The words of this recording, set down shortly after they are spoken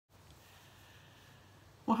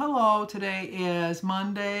Well, hello. Today is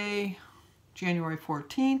Monday, January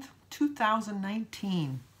 14th,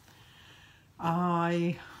 2019.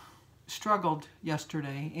 I struggled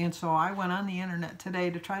yesterday, and so I went on the internet today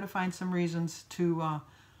to try to find some reasons to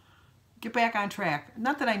get back on track.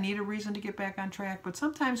 Not that I need a reason to get back on track, but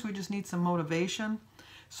sometimes we just need some motivation.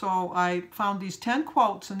 So I found these 10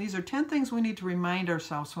 quotes, and these are 10 things we need to remind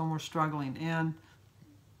ourselves when we're struggling. And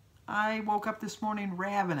I woke up this morning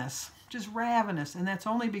ravenous, just ravenous, and that's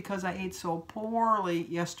only because I ate so poorly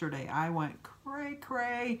yesterday. I went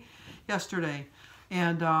cray yesterday,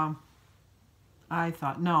 and I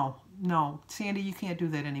thought, no, Sandy, you can't do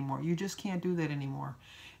that anymore. You just can't do that anymore.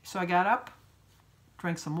 So I got up,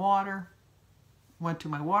 drank some water, went to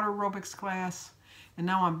my water aerobics class, and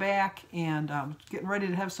now I'm back and getting ready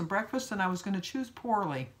to have some breakfast, and I was going to choose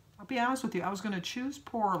poorly. I'll be honest with you, I was going to choose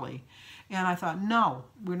poorly. And I thought, no,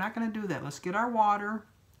 we're not going to do that. Let's get our water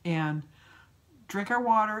and drink our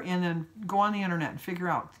water and then go on the internet and figure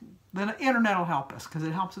out. The internet will help us because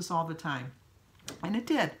it helps us all the time. And it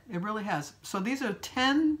did. It really has. So these are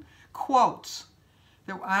 10 quotes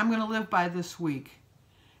that I'm going to live by this week.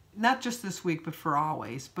 Not just this week, but for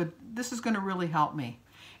always. But this is going to really help me.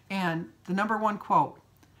 And the number one quote: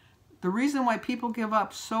 the reason why people give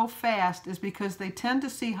up so fast is because they tend to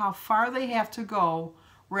see how far they have to go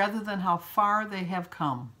rather than how far they have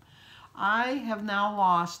come. I have now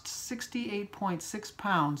lost 68.6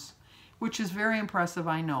 pounds, which is very impressive,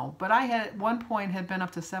 I know. But I had at one point had been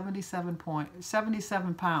up to 77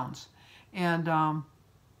 pounds. And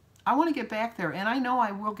I want to get back there, and I know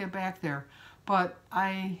I will get back there. But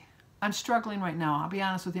I'm struggling right now. I'll be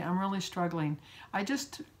honest with you, I'm really struggling.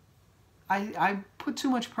 I put too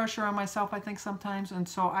much pressure on myself, I think, sometimes, and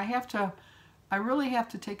so I really have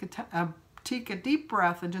to take a deep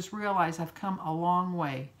breath and just realize I've come a long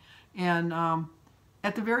way. And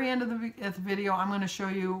at the very end of the video, I'm going to show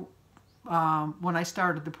you when I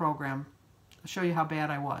started the program, I'll show you how bad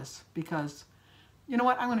I was, because you know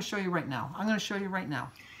what? I'm going to show you right now. I'm going to show you right now.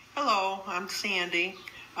 Hello, I'm Sandy.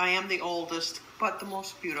 I am the oldest, but the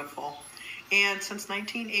most beautiful. And since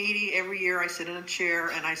 1980, every year I sit in a chair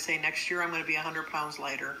and I say, next year I'm going to be 100 pounds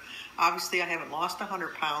lighter. Obviously, I haven't lost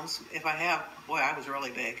 100 pounds. If I have, boy, I was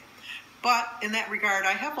really big. But in that regard,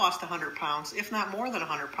 I have lost 100 pounds, if not more than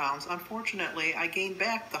 100 pounds. Unfortunately, I gained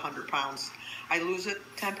back the 100 pounds. I lose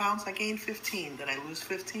 10 pounds, I gain 15. Then I lose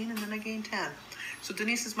 15, and then I gain 10. So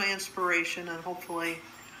Denise is my inspiration, and hopefully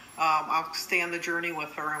I'll stay on the journey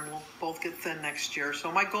with her, and we'll both get thin next year.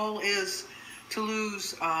 So my goal is to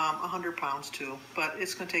lose 100 pounds too, but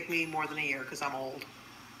it's going to take me more than a year because I'm old,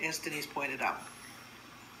 as Denise pointed out.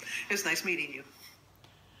 It's nice meeting you.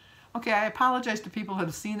 Okay, I apologize to people who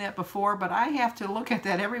have seen that before, but I have to look at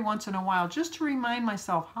that every once in a while just to remind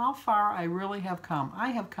myself how far I really have come.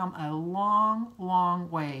 I have come a long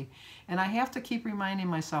way, and I have to keep reminding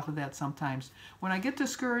myself of that sometimes. When I get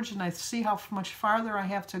discouraged and I see how much farther I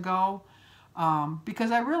have to go,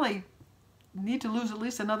 because I really need to lose at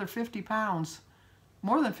least another 50 pounds,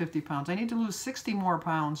 more than 50 pounds. I need to lose 60 more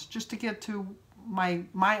pounds just to get to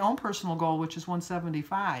my own personal goal, which is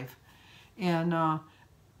 175. And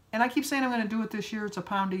I keep saying I'm going to do it this year. It's a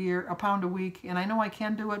pound a week, and I know I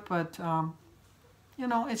can do it, but you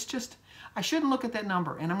know, it's just, I shouldn't look at that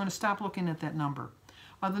number, and I'm going to stop looking at that number.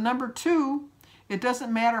 The number 2, it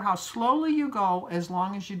doesn't matter how slowly you go as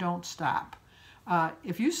long as you don't stop.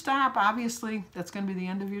 If you stop, obviously, that's going to be the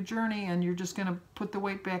end of your journey, and you're just going to put the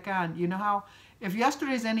weight back on. You know how, if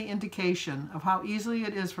yesterday's any indication of how easily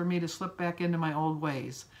it is for me to slip back into my old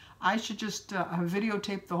ways, I should just have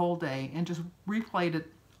videotaped the whole day and just replayed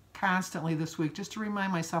it constantly this week, just to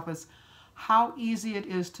remind myself as how easy it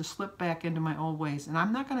is to slip back into my old ways. And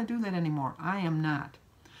I'm not going to do that anymore. I am not.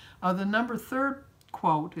 The number 3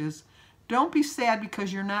 quote is, don't be sad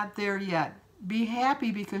because you're not there yet. Be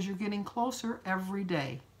happy because you're getting closer every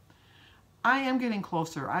day. I am getting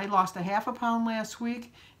closer. I lost a half a pound last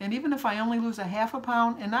week, and even if I only lose a half a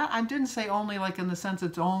pound, and I didn't say only like in the sense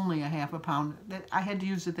it's only a half a pound, that I had to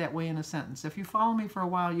use it that way in a sentence. If you follow me for a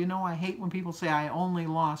while, you know I hate when people say I only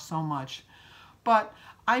lost so much. But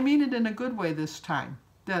I mean it in a good way this time,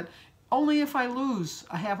 that only if I lose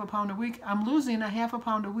a half a pound a week, I'm losing a half a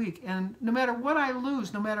pound a week. And no matter what I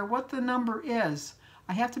lose, no matter what the number is,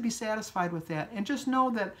 I have to be satisfied with that, and just know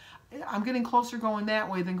that I'm getting closer going that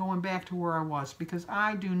way than going back to where I was, because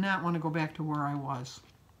I do not want to go back to where I was.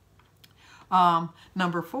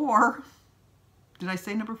 Number 4, did I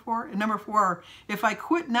say number 4? Number 4, if I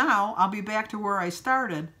quit now, I'll be back to where I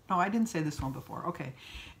started. No, I didn't say this one before. Okay.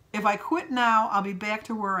 If I quit now, I'll be back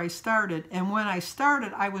to where I started, and when I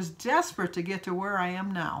started, I was desperate to get to where I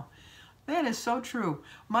am now. That is so true.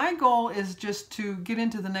 My goal is just to get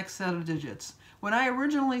into the next set of digits. When I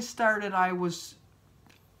originally started, I was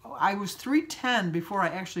 310 before I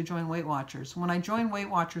actually joined Weight Watchers. When I joined Weight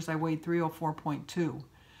Watchers, I weighed 304.2.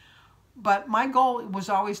 But my goal was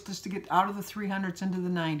always just to get out of the 300s into the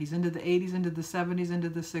 90s, into the 80s, into the 70s, into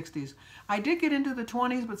the 60s. I did get into the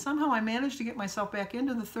 20s, but somehow I managed to get myself back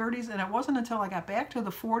into the 30s, and it wasn't until I got back to the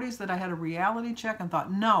 40s that I had a reality check and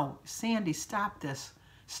thought, no, Sandy, stop this.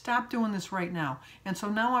 Stop doing this right now. And so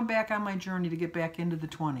now I'm back on my journey to get back into the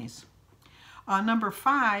 20s. Number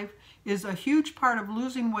 5 is a huge part of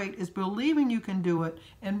losing weight is believing you can do it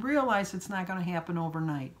and realize it's not going to happen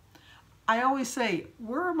overnight. I always say,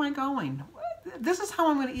 where am I going? This is how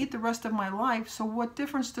I'm going to eat the rest of my life, so what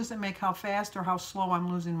difference does it make how fast or how slow I'm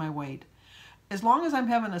losing my weight? As long as I'm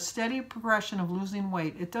having a steady progression of losing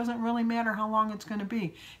weight, it doesn't really matter how long it's going to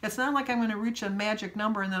be. It's not like I'm going to reach a magic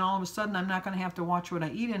number and then all of a sudden I'm not going to have to watch what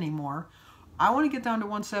I eat anymore. I want to get down to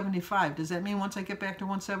 175. Does that mean once I get back to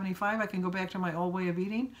 175, I can go back to my old way of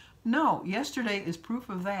eating? No, yesterday is proof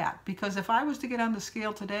of that. Because if I was to get on the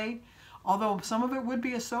scale today, although some of it would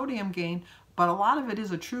be a sodium gain, but a lot of it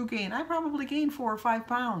is a true gain, I probably gained 4 or 5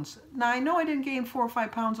 pounds. Now, I know I didn't gain 4 or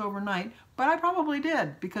 5 pounds overnight, but I probably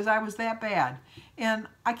did because I was that bad. And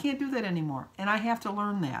I can't do that anymore, and I have to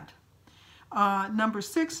learn that. Number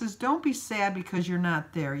 6 is don't be sad because you're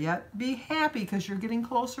not there yet. Be happy because you're getting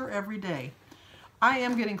closer every day. I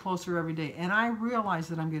am getting closer every day, and I realize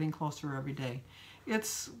that I'm getting closer every day.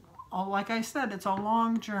 It's, like I said, it's a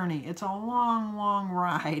long journey. It's a long, long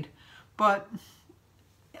ride, but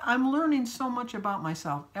I'm learning so much about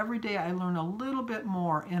myself. Every day I learn a little bit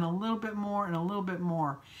more and a little bit more and a little bit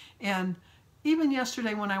more. And even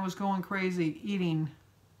yesterday when I was going crazy eating,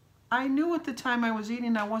 I knew at the time I was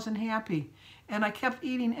eating I wasn't happy. And I kept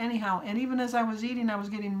eating anyhow. And even as I was eating, I was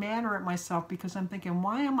getting madder at myself because I'm thinking,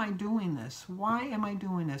 why am I doing this? Why am I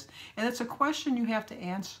doing this? And it's a question you have to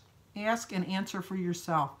ask and answer for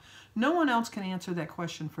yourself. No one else can answer that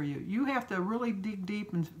question for you. You have to really dig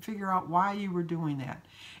deep and figure out why you were doing that.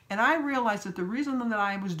 And I realized that the reason that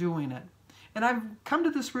I was doing it, and I've come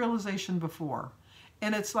to this realization before,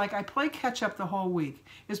 and it's like I play catch up the whole week,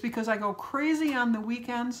 is because I go crazy on the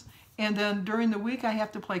weekends, and then during the week I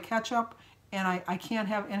have to play catch up, and I can't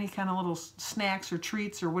have any kind of little snacks or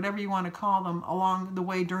treats or whatever you want to call them along the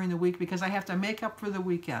way during the week because I have to make up for the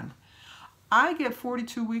weekend. I get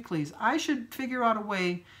 42 weeklies. I should figure out a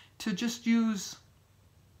way to just use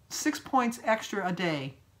 6 points extra a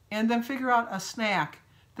day and then figure out a snack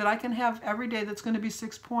that I can have every day that's going to be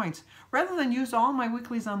 6 points, rather than use all my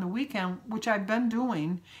weeklies on the weekend, which I've been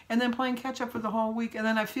doing, and then playing catch up for the whole week, and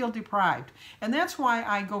then I feel deprived. And that's why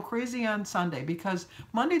I go crazy on Sunday, because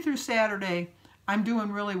Monday through Saturday, I'm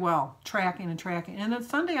doing really well, tracking and tracking. And then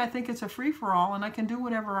Sunday, I think it's a free-for-all, and I can do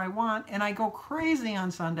whatever I want, and I go crazy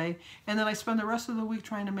on Sunday, and then I spend the rest of the week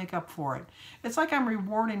trying to make up for it. It's like I'm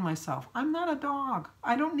rewarding myself. I'm not a dog.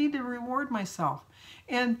 I don't need to reward myself.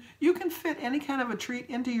 And you can fit any kind of a treat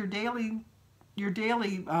into your daily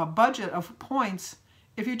budget of points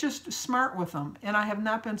if you're just smart with them, and I have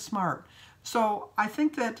not been smart. So I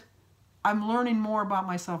think that I'm learning more about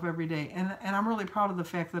myself every day, and I'm really proud of the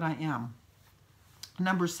fact that I am.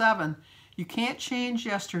 Number 7, you can't change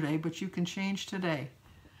yesterday, but you can change today.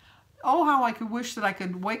 Oh, how I could wish that I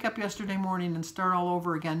could wake up yesterday morning and start all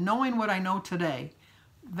over again, knowing what I know today.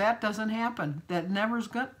 That doesn't happen. That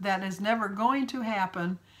is never going to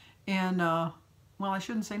happen. And, well, I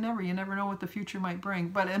shouldn't say never. You never know what the future might bring.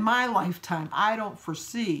 But in my lifetime, I don't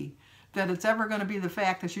foresee that it's ever going to be the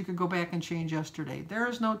fact that you could go back and change yesterday. There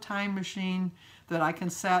is no time machine that I can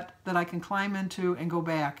set, that I can climb into and go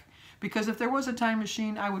back. Because if there was a time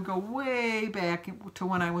machine, I would go way back to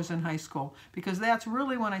when I was in high school. Because that's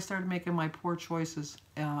really when I started making my poor choices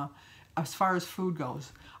as far as food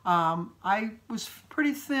goes. I was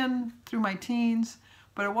pretty thin through my teens,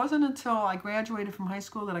 but it wasn't until I graduated from high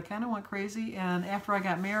school that I kind of went crazy. And after I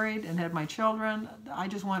got married and had my children, I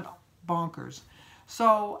just went bonkers.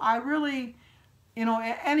 So I really, you know,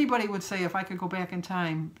 anybody would say if I could go back in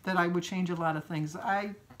time that I would change a lot of things.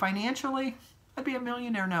 Financially, I'd be a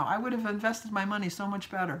millionaire now. I would have invested my money so much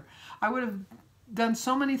better. I would have done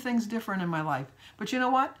so many things different in my life. But you know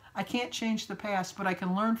what? I can't change the past, but I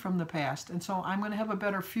can learn from the past. And so I'm going to have a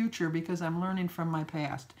better future because I'm learning from my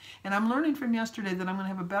past. And I'm learning from yesterday that I'm going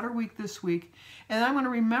to have a better week this week. And I'm going to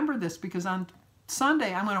remember this because on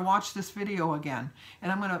Sunday, I'm going to watch this video again.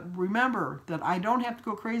 And I'm going to remember that I don't have to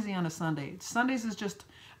go crazy on a Sunday. Sundays is just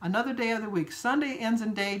another day of the week. Sunday ends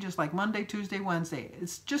in day just like Monday, Tuesday, Wednesday.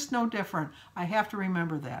 It's just no different. I have to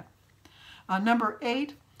remember that. Number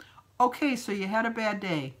 8, Okay, so you had a bad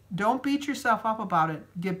day. Don't beat yourself up about it.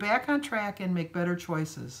 Get back on track and make better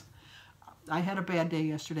choices. I had a bad day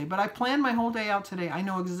yesterday, but I planned my whole day out today. I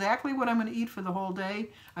know exactly what I'm going to eat for the whole day.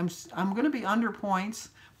 I'm going to be under points,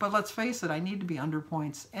 but let's face it, I need to be under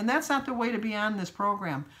points. And that's not the way to be on this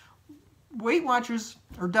program. Weight Watchers,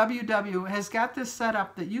 or WW, has got this set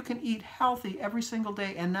up that you can eat healthy every single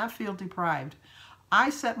day and not feel deprived. I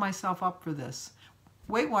set myself up for this.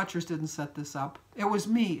 Weight Watchers didn't set this up. It was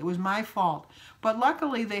me. It was my fault. But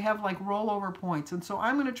luckily, they have like rollover points. And so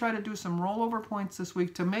I'm going to try to do some rollover points this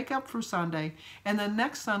week to make up for Sunday. And then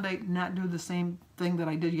next Sunday, not do the same thing that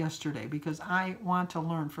I did yesterday, because I want to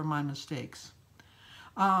learn from my mistakes.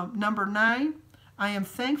 Number 9, I am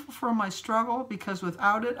thankful for my struggle, because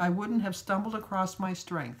without it, I wouldn't have stumbled across my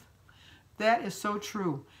strength. That is so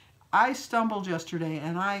true. I stumbled yesterday,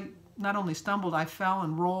 and I not only stumbled, I fell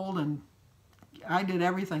and rolled, and I did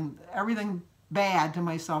everything bad to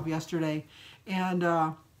myself yesterday. And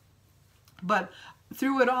but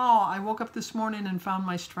through it all, I woke up this morning and found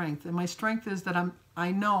my strength. And my strength is that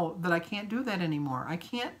I know that I can't do that anymore. I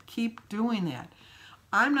can't keep doing that.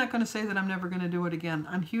 I'm not going to say that I'm never going to do it again.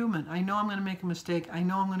 I'm human. I know I'm going to make a mistake. I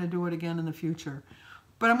know I'm going to do it again in the future.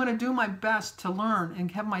 But I'm going to do my best to learn and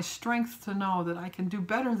have my strength to know that I can do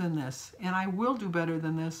better than this. And I will do better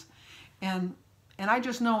than this. And I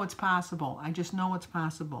just know it's possible. I just know it's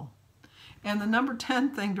possible. And the number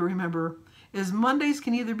 10 thing to remember is Mondays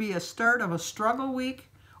can either be a start of a struggle week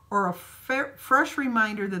or a fresh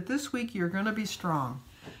reminder that this week you're going to be strong.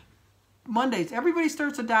 Mondays, everybody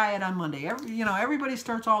starts a diet on Monday. Everybody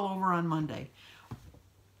starts all over on Monday.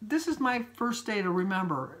 This is my first day to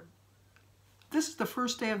remember. This is the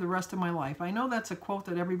first day of the rest of my life. I know that's a quote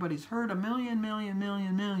that everybody's heard a million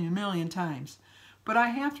times. But I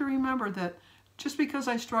have to remember that just because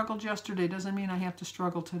I struggled yesterday doesn't mean I have to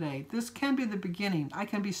struggle today. This can be the beginning. I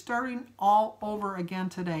can be starting all over again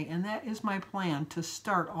today, and that is my plan, to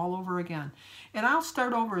start all over again. And I'll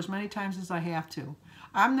start over as many times as I have to.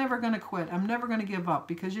 I'm never going to quit. I'm never going to give up,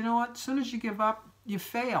 because you know what? As soon as you give up, you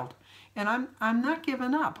failed. And I'm not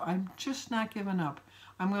giving up. I'm just not giving up.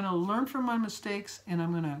 I'm going to learn from my mistakes, and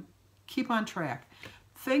I'm going to keep on track.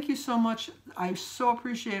 Thank you so much. I so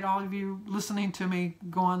appreciate all of you listening to me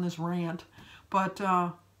go on this rant. But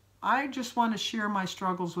I just want to share my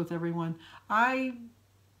struggles with everyone. I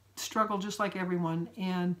struggle just like everyone,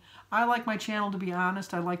 and I like my channel to be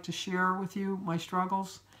honest. I like to share with you my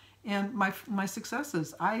struggles and my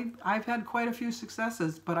successes. I've had quite a few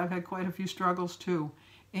successes, but I've had quite a few struggles too.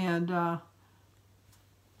 And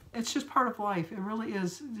it's just part of life. It really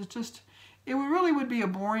is. It really would be a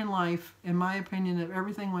boring life, in my opinion, if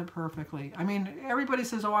everything went perfectly. I mean, everybody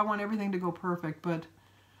says, oh, I want everything to go perfect, but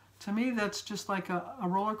to me, that's just like a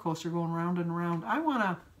roller coaster going round and around. I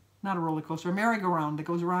want not a roller coaster, a merry-go-round that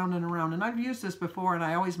goes round and around. And I've used this before, and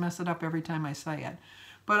I always mess it up every time I say it.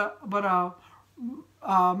 But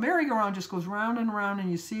merry-go-round just goes round and around,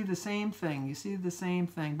 and you see the same thing. You see the same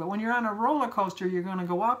thing. But when you're on a roller coaster, you're going to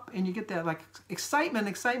go up, and you get that like excitement,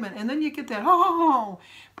 and then you get that oh,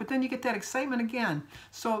 but then you get that excitement again.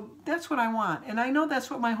 So that's what I want, and I know that's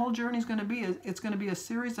what my whole journey is going to be. It's going to be a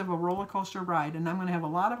series of a roller coaster ride, and I'm going to have a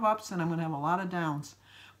lot of ups, and I'm going to have a lot of downs.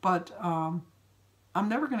 But I'm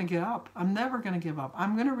never going to give up. I'm never going to give up.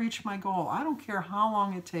 I'm going to reach my goal. I don't care how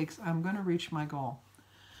long it takes. I'm going to reach my goal.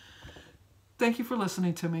 Thank you for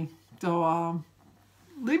listening to me. So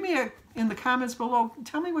leave me in the comments below.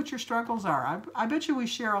 Tell me what your struggles are. I bet you we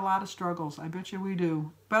share a lot of struggles. I bet you we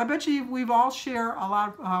do. But I bet you we've all shared a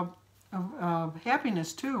lot of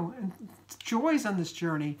happiness too, and joys on this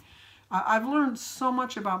journey. I've learned so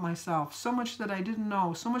much about myself, so much that I didn't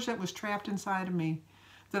know, so much that was trapped inside of me,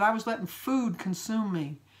 that I was letting food consume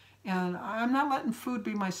me. And I'm not letting food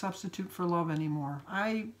be my substitute for love anymore.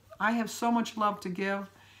 I have so much love to give,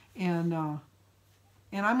 and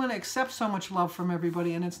I'm going to accept so much love from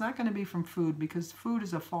everybody, and it's not going to be from food, because food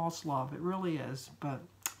is a false love. It really is. But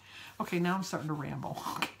okay, now I'm starting to ramble.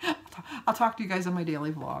 Okay. I'll talk to you guys on my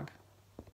daily vlog.